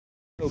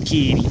Hello,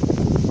 kitty.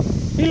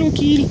 Hello,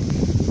 kitty.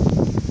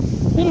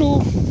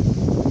 Hello.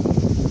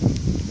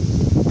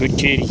 Good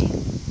kitty.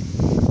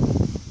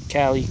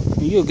 Callie,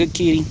 are you a good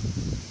kitty?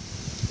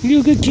 Are you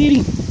a good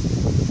kitty?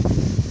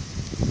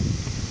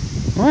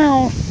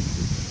 Meow.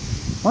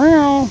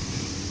 Meow.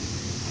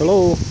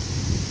 Hello.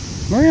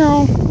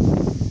 Meow.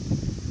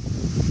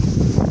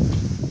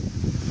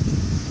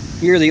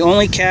 You're the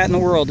only cat in the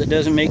world that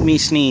doesn't make me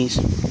sneeze.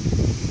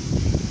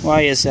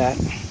 Why is that?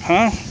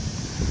 Huh?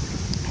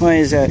 Why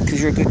is that?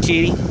 Because you're a good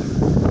kitty?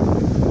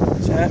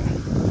 Is that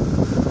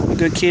a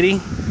good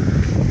kitty?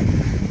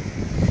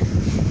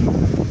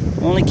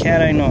 Only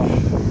cat I know.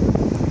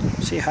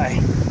 Say hi.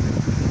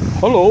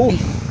 Hello.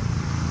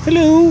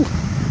 Hello.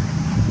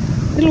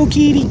 Hello,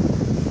 kitty.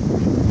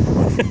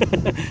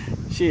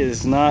 She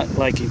is not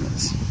liking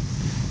this.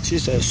 She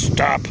says,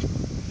 stop.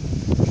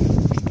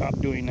 Stop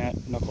doing that,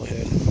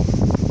 knucklehead.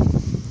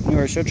 You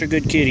are such a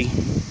good kitty.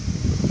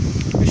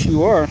 Yes,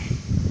 you are.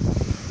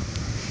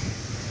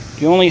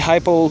 The only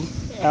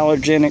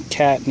hypoallergenic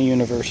cat in the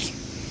universe.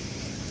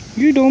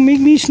 You don't make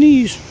me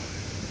sneeze.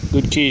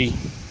 Good kitty.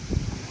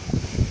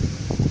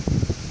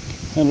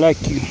 I like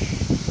you.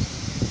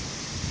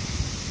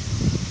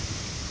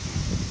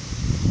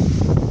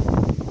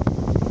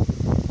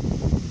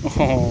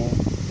 Oh,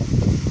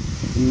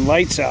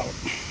 lights out.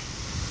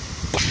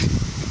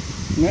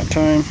 That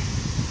time.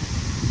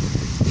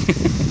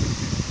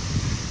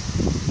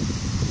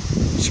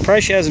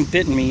 Surprised she hasn't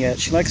bitten me yet.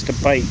 She likes to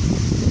bite.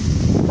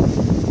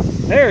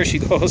 There she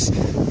goes.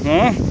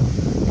 Huh?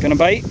 Gonna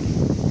bite?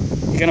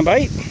 You gonna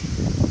bite?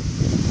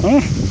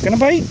 Huh? Gonna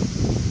bite?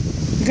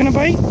 You gonna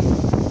bite?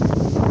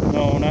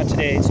 No, not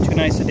today. It's too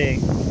nice a day.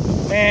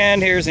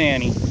 And here's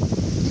Annie.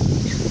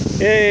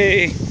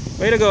 Hey!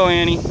 Way to go,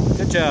 Annie.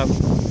 Good job.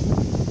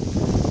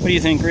 What do you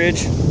think,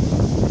 Ridge?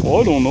 Oh,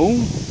 I don't know.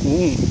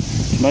 Oh,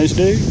 it's a nice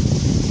day.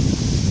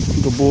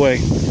 Good boy.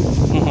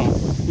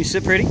 You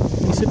sit pretty?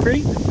 You sit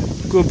pretty?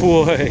 Good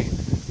boy.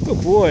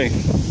 Good boy.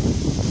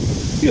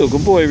 You're a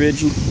good boy,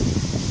 Reggie.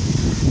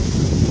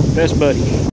 Best buddy.